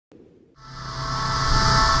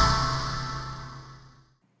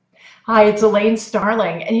Hi, it's Elaine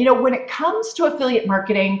Starling. And when it comes to affiliate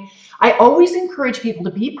marketing, I always encourage people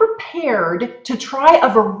to be prepared to try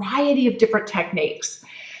a variety of different techniques.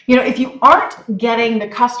 If you aren't getting the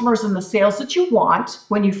customers and the sales that you want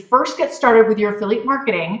when you first get started with your affiliate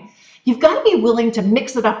marketing, you've got to be willing to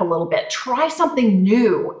mix it up a little bit. Try something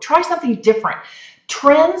new, try something different.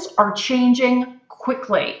 Trends are changing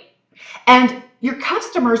quickly, and your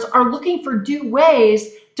customers are looking for new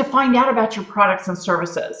ways to find out about your products and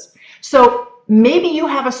services. So maybe you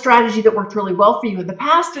have a strategy that worked really well for you in the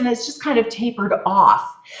past and it's just kind of tapered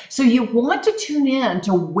off. So you want to tune in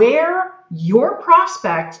to where your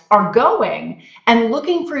prospects are going and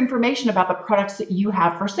looking for information about the products that you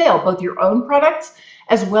have for sale, both your own products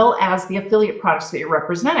as well as the affiliate products that you're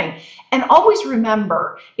representing. And always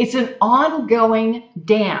remember, it's an ongoing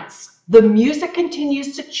dance. The music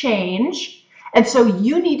continues to change, and so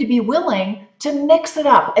you need to be willing to mix it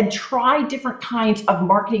up and try different kinds of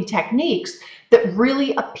marketing techniques that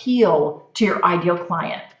really appeal to your ideal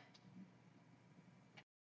client.